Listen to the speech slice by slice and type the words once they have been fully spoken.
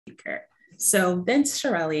speaker. So Vince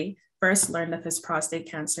Schiralli first learned of his prostate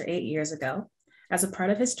cancer 8 years ago. As a part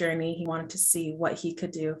of his journey, he wanted to see what he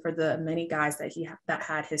could do for the many guys that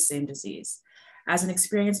had his same disease. As an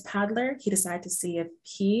experienced paddler, he decided to see if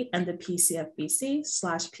he and the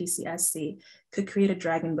PCFC/PCSC could create a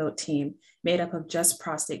dragon boat team made up of just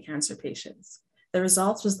prostate cancer patients. The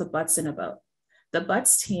result was the Butts in a Boat. The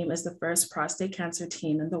Butts team is the first prostate cancer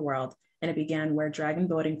team in the world, and it began where dragon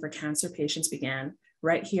boating for cancer patients began,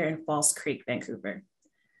 right here in False Creek, Vancouver.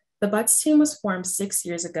 The Butts team was formed 6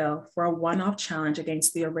 years ago for a one-off challenge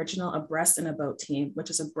against the original Abreast in a Boat team, which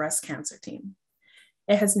is a breast cancer team.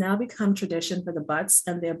 It has now become tradition for the Butts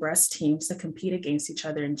and the Abreast teams to compete against each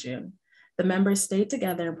other in June. The members stayed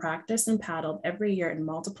together and practiced and paddled every year in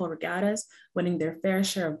multiple regattas, winning their fair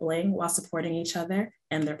share of bling while supporting each other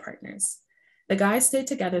and their partners. The guys stayed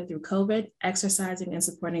together through COVID, exercising and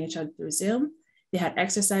supporting each other through Zoom. They had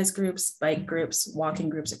exercise groups, bike groups, walking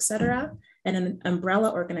groups, etc. And an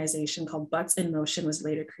umbrella organization called Butts in Motion was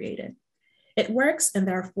later created. It works, and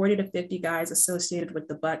there are 40 to 50 guys associated with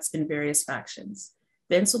the Butts in various factions.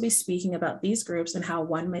 Vince will be speaking about these groups and how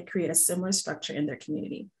one might create a similar structure in their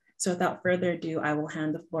community. So without further ado, I will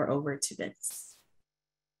hand the floor over to Vince.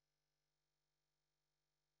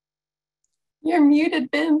 You're muted,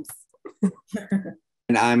 Vince.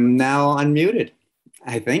 And I'm now unmuted,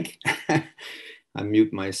 I think. I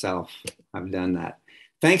mute myself. I've done that.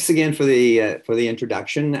 Thanks again for the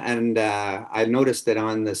introduction. And I noticed that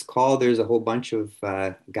on this call, there's a whole bunch of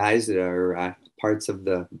guys that are parts of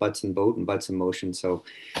the Butts in Boat and Butts in Motion. So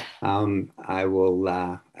I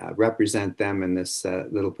will represent them in this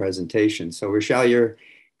little presentation. So Rochelle, you're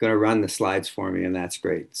going to run the slides for me, and that's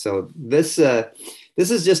great. So this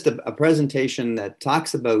is just a presentation that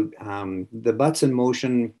talks about the Butts in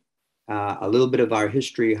Motion, a little bit of our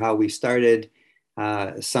history, how we started,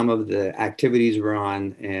 some of the activities we're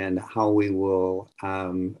on, and how we will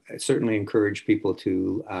certainly encourage people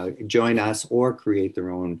to join us or create their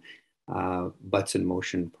own Butts in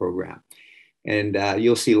Motion program. And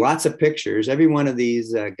you'll see lots of pictures. Every one of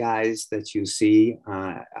these guys that you see,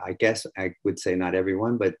 I guess I would say not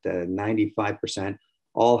everyone, but 95%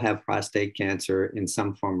 all have prostate cancer in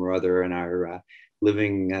some form or other, and are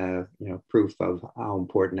living proof of how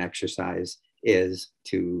important exercise is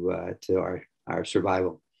to our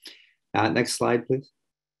survival. Next slide, please.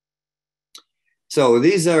 So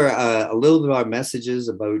these are a little bit of our messages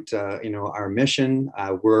about our mission.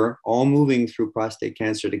 We're all moving through prostate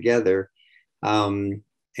cancer together, and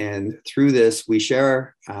through this we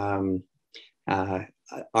share our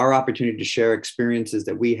opportunity to share experiences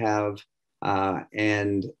that we have,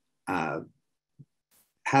 and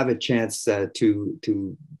have a chance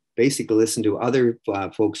to basically listen to other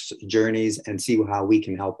folks' journeys and see how we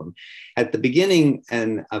can help them. At the beginning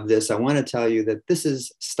of this, I want to tell you that this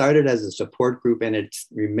is started as a support group, and it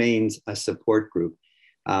remains a support group.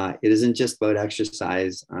 It isn't just about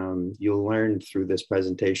exercise. You'll learn through this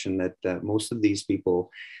presentation that most of these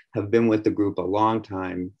people have been with the group a long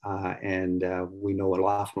time, and we know an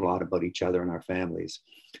awful lot about each other and our families.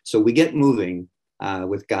 So we get moving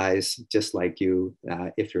with guys just like you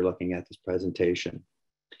if you're looking at this presentation.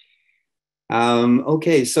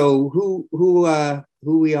 Okay, so who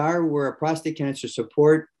we are? We're a prostate cancer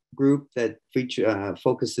support group that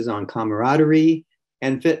focuses on camaraderie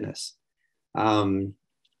and fitness. The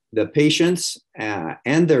patients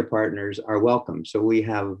and their partners are welcome. So we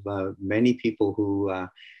have many people who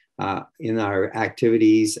in our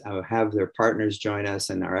activities have their partners join us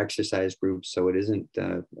in our exercise groups. So it isn't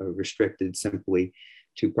restricted simply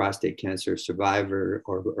to prostate cancer survivor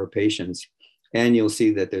or patients. And you'll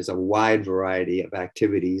see that there's a wide variety of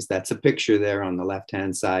activities. That's a picture there on the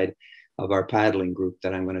left-hand side of our paddling group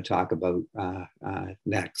that I'm going to talk about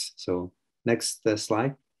next. So next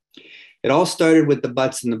slide. It all started with the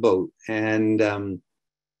Butts in the Boat. And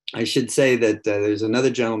I should say that there's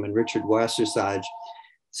another gentleman, Richard Wassersage.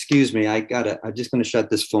 Excuse me, I'm just going to shut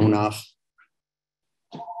this phone off.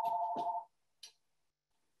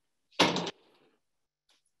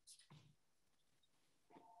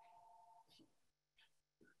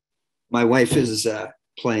 My wife is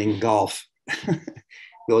playing golf.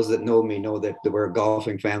 Those that know me know that we're a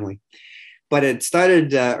golfing family. But it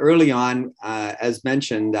started early on. As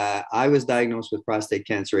mentioned, I was diagnosed with prostate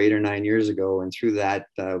cancer 8 or 9 years ago. And through that,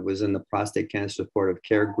 was in the prostate cancer supportive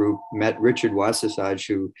care group, met Richard Wassersage,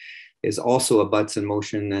 who is also a Butts in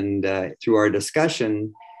Motion. And through our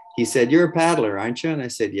discussion, he said, "You're a paddler, aren't you?" And I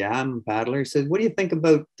said, "Yeah, I'm a paddler." He said, "What do you think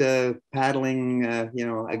about paddling,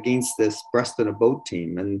 against this Breast in a Boat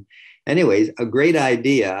team?" And anyways, a great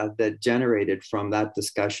idea that generated from that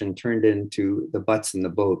discussion turned into the Butts in the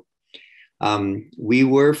Boat. We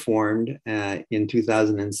were formed in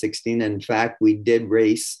 2016. In fact, we did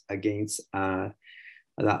race against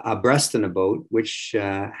Abreast in a boat, which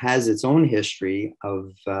has its own history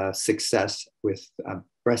of success with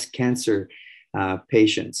breast cancer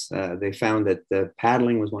patients. They found that the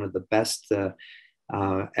paddling was one of the best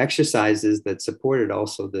exercises that supported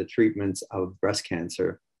also the treatments of breast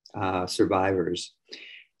cancer survivors.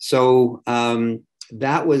 So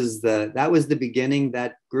that was the beginning.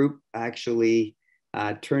 That group actually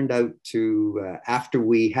turned out to, after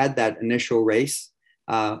we had that initial race,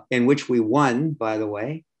 in which we won, by the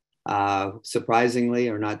way, surprisingly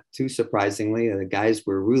or not too surprisingly, the guys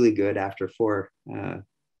were really good after 4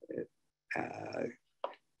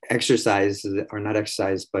 exercises, or not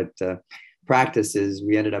exercise, but practices.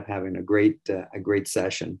 We ended up having a great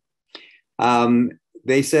session.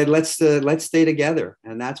 They said, let's stay together.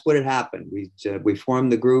 And that's what had happened. We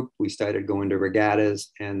formed the group, we started going to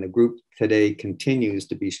regattas, and the group today continues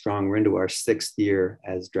to be strong. We're into our 6th year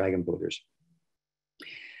as dragon boaters.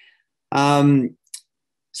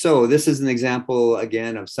 So this is an example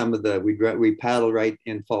again of some of the, we paddle right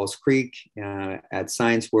in Falls Creek at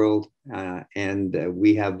Science World, and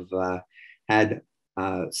we have had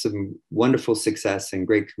some wonderful success and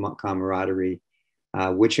great camaraderie,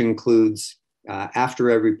 which includes after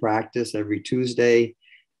every practice, every Tuesday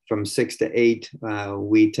from 6 to 8,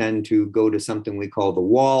 we tend to go to something we call the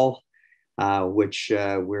wall,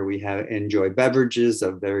 where we enjoy beverages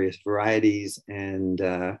of various varieties. And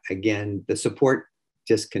again, the support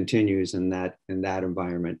just continues in that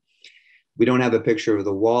environment. We don't have a picture of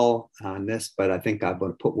the wall on this, but I think I'm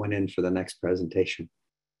going to put one in for the next presentation.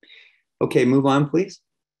 Okay, move on, please.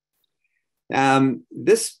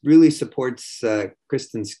 This really supports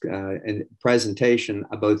Kristen's presentation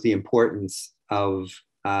about the importance of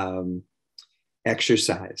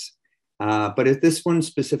exercise. But if this one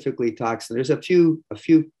specifically talks, there's a few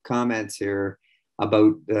comments here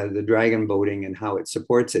about the dragon boating and how it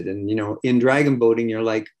supports it. And, you know, in dragon boating, you're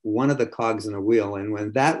like one of the cogs in a wheel. And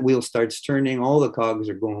when that wheel starts turning, all the cogs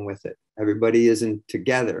are going with it. Everybody isn't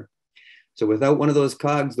together. So without one of those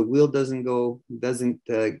cogs, the wheel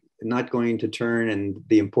not going to turn. And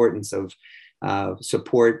the importance of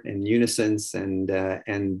support and unison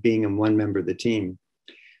and being in one member of the team.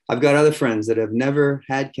 I've got other friends that have never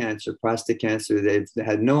had cancer, prostate cancer. They've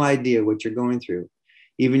had no idea what you're going through.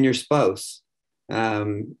 Even your spouse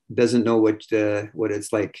doesn't know what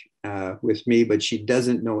it's like with me, but she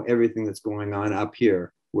doesn't know everything that's going on up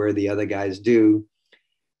here where the other guys do.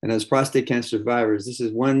 And as prostate cancer survivors, this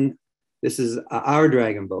is our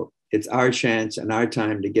dragon boat. It's our chance and our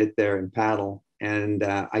time to get there and paddle. And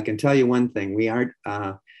I can tell you one thing: we aren't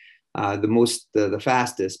the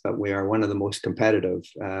fastest, but we are one of the most competitive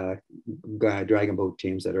dragon boat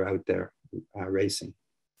teams that are out there racing.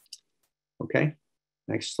 Okay,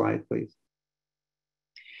 next slide, please.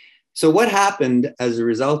 So what happened as a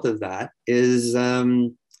result of that is,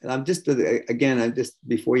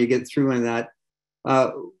 before you get through on that,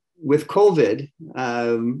 with COVID,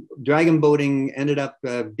 dragon boating ended up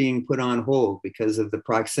being put on hold because of the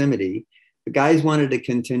proximity. The guys wanted to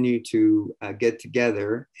continue to get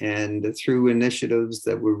together, and through initiatives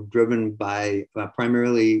that were driven by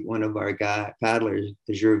primarily one of our paddlers,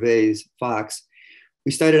 Gervais Fox,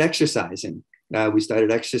 we started exercising. We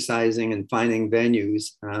started exercising and finding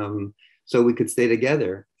venues so we could stay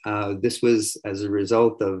together. This was as a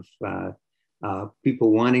result of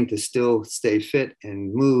people wanting to still stay fit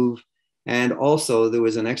and move. And also there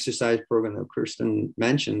was an exercise program that Kirsten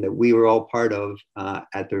mentioned that we were all part of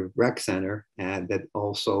at the rec center, and that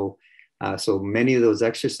also, so many of those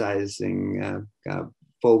exercising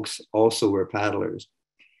folks also were paddlers.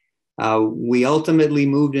 We ultimately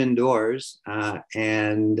moved indoors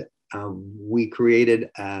and we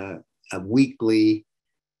created a weekly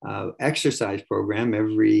exercise program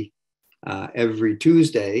every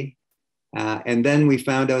Tuesday. And then we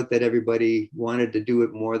found out that everybody wanted to do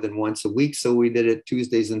it more than once a week. So we did it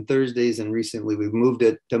Tuesdays and Thursdays. And recently we've moved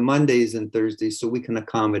it to Mondays and Thursdays so we can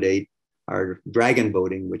accommodate our dragon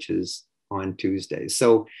boating, which is on Tuesdays.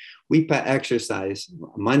 So we exercise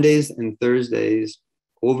Mondays and Thursdays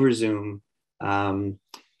over Zoom from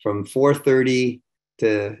 4:30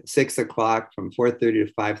 to 6 o'clock. From 4:30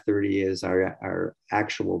 to 5:30 is our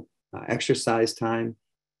actual exercise time.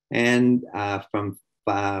 And from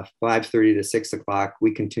 5:30 to 6 o'clock,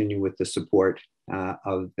 we continue with the support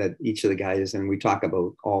of that each of the guys, and we talk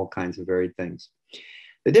about all kinds of varied things.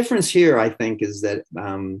 The difference here, I think, is that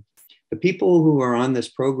the people who are on this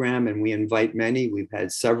program, and we invite many, we've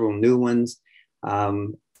had several new ones,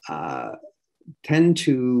 tend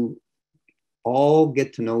to all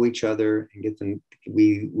get to know each other and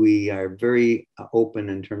we are very open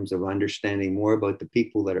in terms of understanding more about the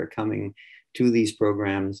people that are coming to these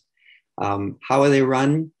programs. How are they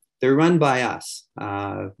run? They're run by us.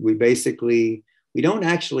 We don't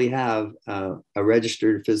actually have a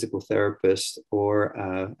registered physical therapist or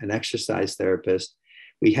an exercise therapist.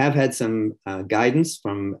 We have had some guidance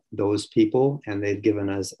from those people, and they've given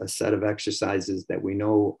us a set of exercises that we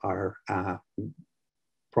know are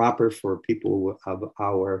proper for people of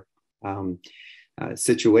our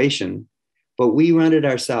situation. But we run it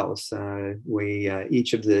ourselves.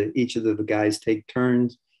 Each of the guys take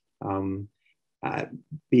turns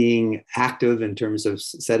being active in terms of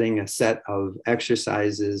setting a set of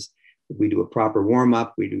exercises. We do a proper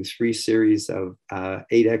warm-up. We do 3 series of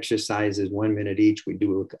 8 exercises, 1 minute each. We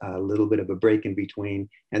do a little bit of a break in between,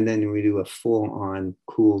 and then we do a full-on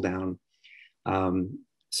cool down.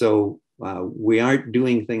 We aren't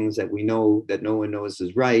doing things that we know that no one knows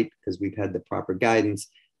is right because we've had the proper guidance,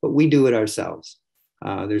 but we do it ourselves.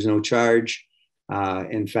 There's no charge.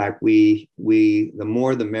 In fact, the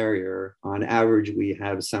more the merrier. On average, we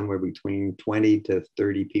have somewhere between 20 to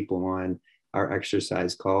 30 people on our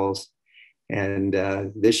exercise calls. And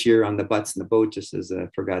this year on the Butts in the Boat, just as I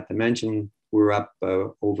forgot to mention, we're up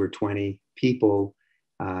over 20 people,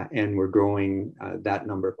 and we're growing that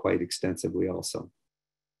number quite extensively also.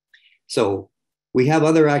 So we have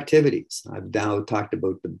other activities. I've now talked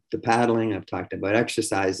about the paddling, I've talked about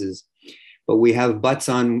exercises, but we have Butts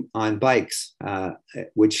on bikes,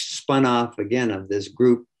 which spun off again of this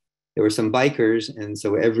group. There were some bikers, and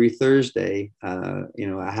so every Thursday, a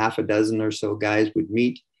half a dozen or so guys would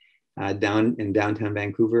meet down in downtown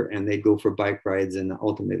Vancouver, and they'd go for bike rides and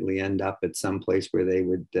ultimately end up at some place where they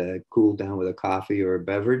would cool down with a coffee or a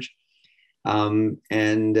beverage, and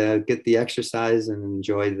get the exercise and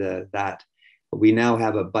enjoy that. We now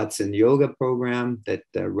have a Butts in Yoga program that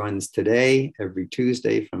runs today, every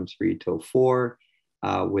Tuesday from 3 till 4.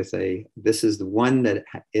 This is the one that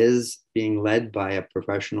is being led by a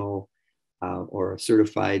professional or a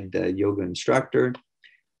certified yoga instructor,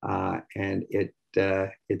 and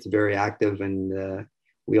it's very active. And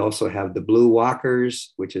we also have the Blue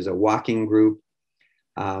Walkers, which is a walking group.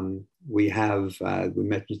 We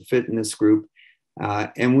met the fitness group,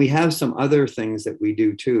 and we have some other things that we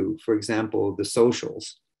do too. For example, the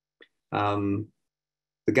socials.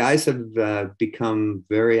 The guys have become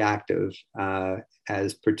very active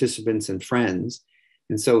as participants and friends.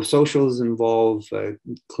 And so socials involve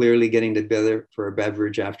clearly getting together for a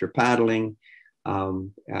beverage after paddling.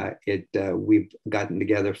 We've gotten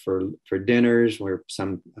together for dinners where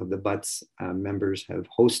some of the Butts members have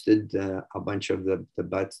hosted a bunch of the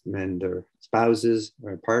Butts men, their spouses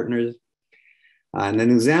or partners. And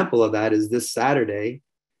an example of that is this Saturday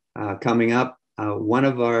coming up. One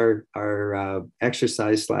of our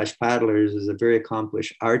exercise / paddlers is a very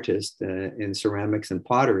accomplished artist in ceramics and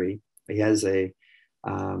pottery. He has a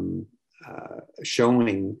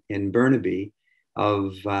showing in Burnaby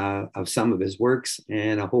of some of his works,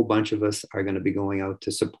 and a whole bunch of us are going to be going out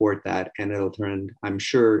to support that, and it'll turn, I'm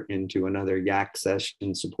sure, into another yak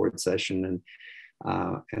session, support session,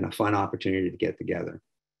 and a fun opportunity to get together.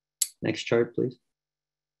 Next chart, please.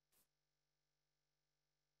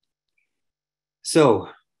 So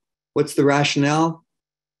what's the rationale?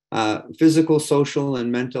 Physical, social,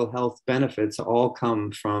 and mental health benefits all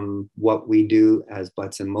come from what we do as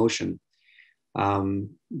Butts in Motion. Again,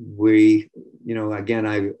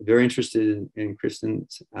 I'm very interested in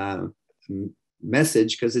Kristen's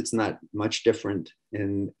message because it's not much different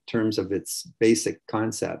in terms of its basic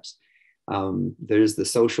concepts. There's the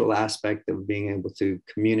social aspect of being able to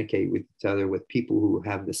communicate with each other, with people who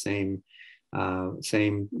have the same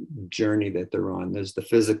journey that they're on. There's the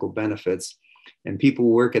physical benefits, and people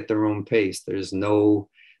work at their own pace. There's no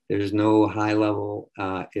high level.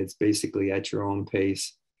 It's basically at your own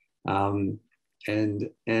pace, and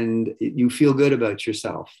you feel good about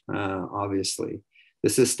yourself. Obviously, the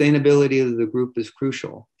sustainability of the group is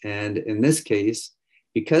crucial, and in this case,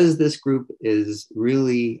 because this group is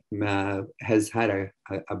really has had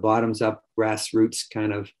a bottoms up grassroots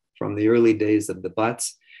kind of from the early days of the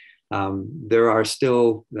Butts. There are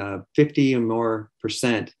still 50 or more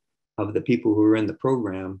 % of the people who are in the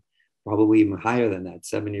program, probably even higher than that,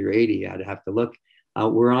 70 or 80, I'd have to look.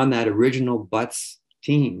 We're on that original Butts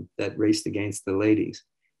team that raced against the ladies,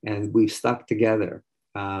 and we've stuck together,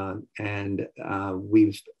 and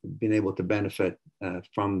we've been able to benefit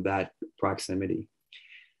from that proximity.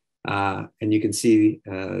 And you can see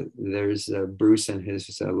there's Bruce and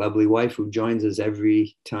his lovely wife who joins us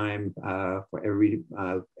every time for every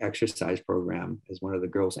exercise program as one of the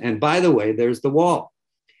girls. And by the way, there's the wall.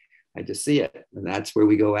 I just see it, and that's where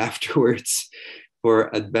we go afterwards. for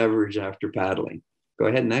a beverage after paddling. Go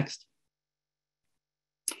ahead, next.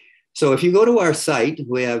 So if you go to our site,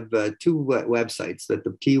 we have two websites. That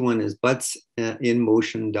the key one is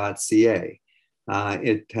buttsinmotion.ca.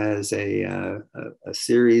 It has a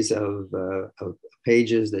series of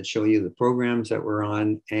pages that show you the programs that we're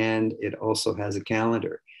on, and it also has a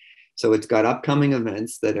calendar. So it's got upcoming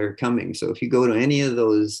events that are coming. So if you go to any of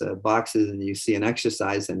those boxes and you see an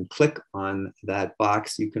exercise and click on that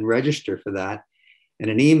box, you can register for that. And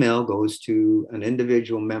an email goes to an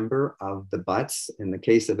individual member of the Butts. In the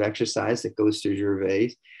case of exercise, it goes to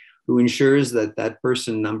Gervais, who ensures that that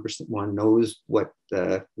person, number one, knows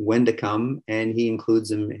when to come, and he includes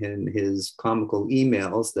them in his comical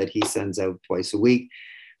emails that he sends out twice a week.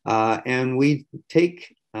 And we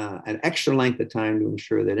take an extra length of time to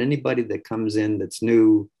ensure that anybody that comes in that's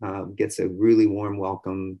new gets a really warm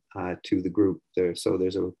welcome to the group. So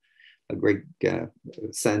there's a great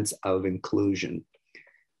sense of inclusion.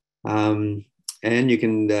 And you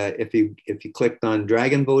can, if you clicked on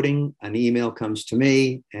dragon voting, an email comes to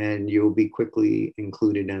me, and you'll be quickly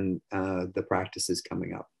included in the practices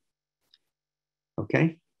coming up.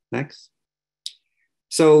 Okay, next.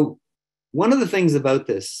 So one of the things about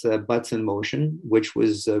this Butts in Motion, which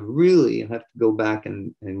was really, I have to go back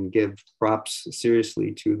and give props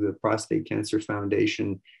seriously to the Prostate Cancer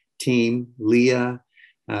Foundation team, Leah,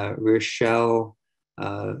 Rochelle,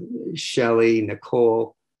 Shelley,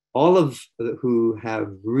 Nicole, all of who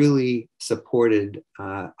have really supported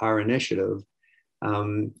our initiative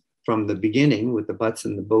from the beginning with the Butts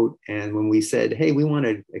in the Boat. And when we said, hey, we want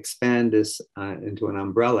to expand this into an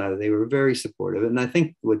umbrella, they were very supportive. And I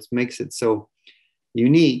think what makes it so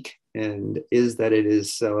unique is that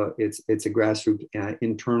it's a grassroots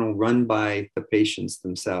internal run by the patients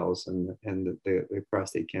themselves and the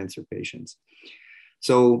prostate cancer patients.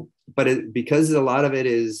 So, but because a lot of it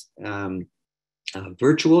is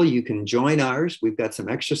virtual, you can join ours. We've got some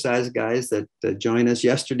exercise guys that join us.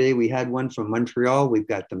 Yesterday, we had one from Montreal. We've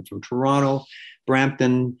got them from Toronto,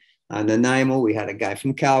 Brampton, Nanaimo. We had a guy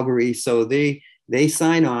from Calgary. So they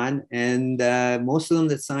sign on, and most of them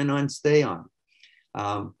that sign on stay on.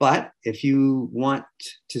 But if you want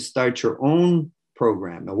to start your own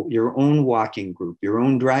program, your own walking group, your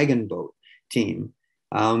own dragon boat team,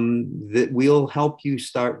 that we'll help you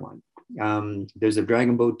start one. There's a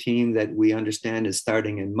dragon boat team that we understand is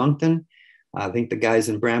starting in Moncton. I think the guys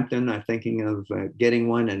in Brampton are thinking of getting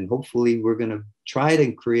one, and hopefully we're going to try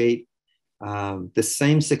to create the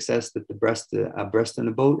same success that the Breast in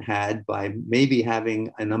a Boat had by maybe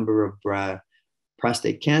having a number of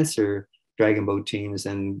prostate cancer dragon boat teams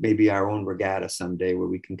and maybe our own regatta someday where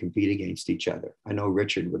we can compete against each other. I know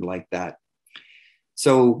Richard would like that.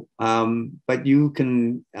 So, but you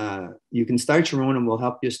can start your own, and we'll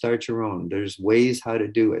help you start your own. There's ways how to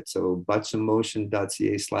do it. So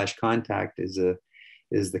buttsinmotion.ca/contact is the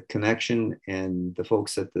connection, and the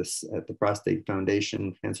folks at the Prostate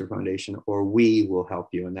Foundation, Cancer Foundation, or we will help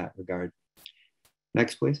you in that regard.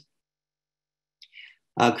 Next, please.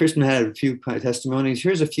 Kristen had a few testimonies.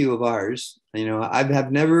 Here's a few of ours. You know, I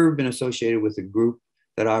have never been associated with a group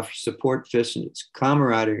that offers support, fitness,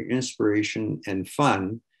 camaraderie, inspiration, and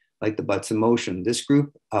fun like the Butts in Motion. This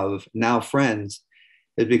group of now friends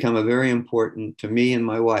has become a very important to me and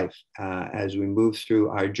my wife as we move through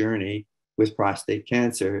our journey with prostate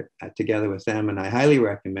cancer together with them. And I highly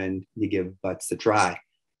recommend you give Butts a try.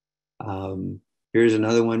 Here's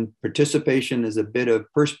another one. Participation is a bit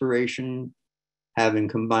of perspiration, having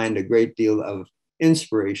combined a great deal of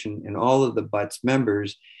inspiration in all of the Butts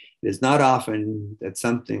members. It is not often that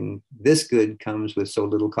something this good comes with so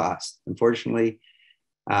little cost. Unfortunately,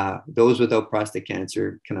 those without prostate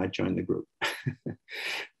cancer cannot join the group.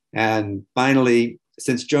 And finally,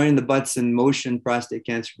 since joining the Butts in Motion prostate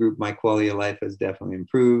cancer group, my quality of life has definitely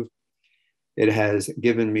improved. It has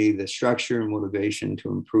given me the structure and motivation to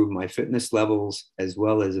improve my fitness levels, as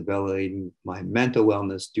well as elevating my mental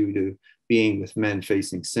wellness due to being with men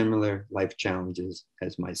facing similar life challenges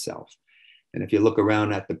as myself. And if you look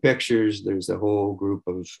around at the pictures, there's a whole group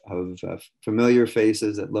of familiar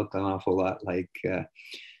faces that look an awful lot like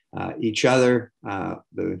each other. The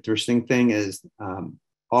interesting thing is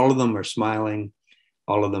all of them are smiling.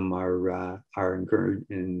 All of them are encouraged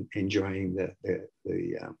and enjoying the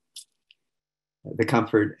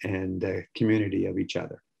comfort and community of each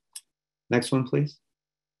other. Next one, please.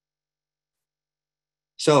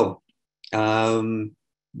 So,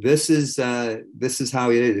 this is how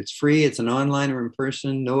it is. It's free. It's an online or in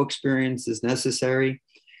person. No experience is necessary.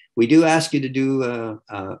 We do ask you to do a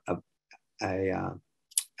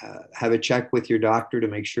have a check with your doctor to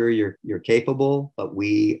make sure you're capable. But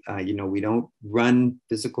we, we don't run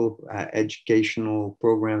physical educational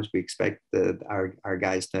programs. We expect our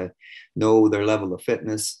guys to know their level of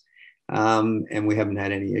fitness. And we haven't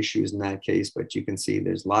had any issues in that case, but you can see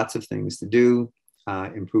there's lots of things to do,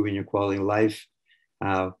 improving your quality of life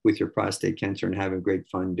with your prostate cancer and having great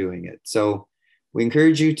fun doing it. So we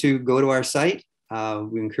encourage you to go to our site.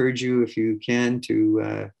 We encourage you, if you can,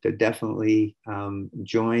 to definitely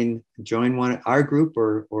join our group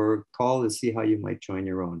or call to see how you might join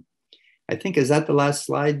your own. I think, is that the last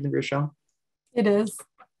slide, Rochelle? It is.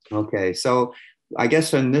 Okay, so I guess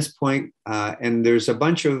from this point, and there's a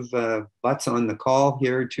bunch of butts on the call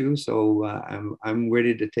here too, so I'm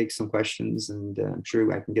ready to take some questions, and I'm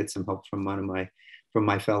sure I can get some help from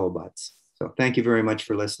my fellow butts. So thank you very much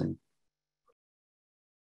for listening.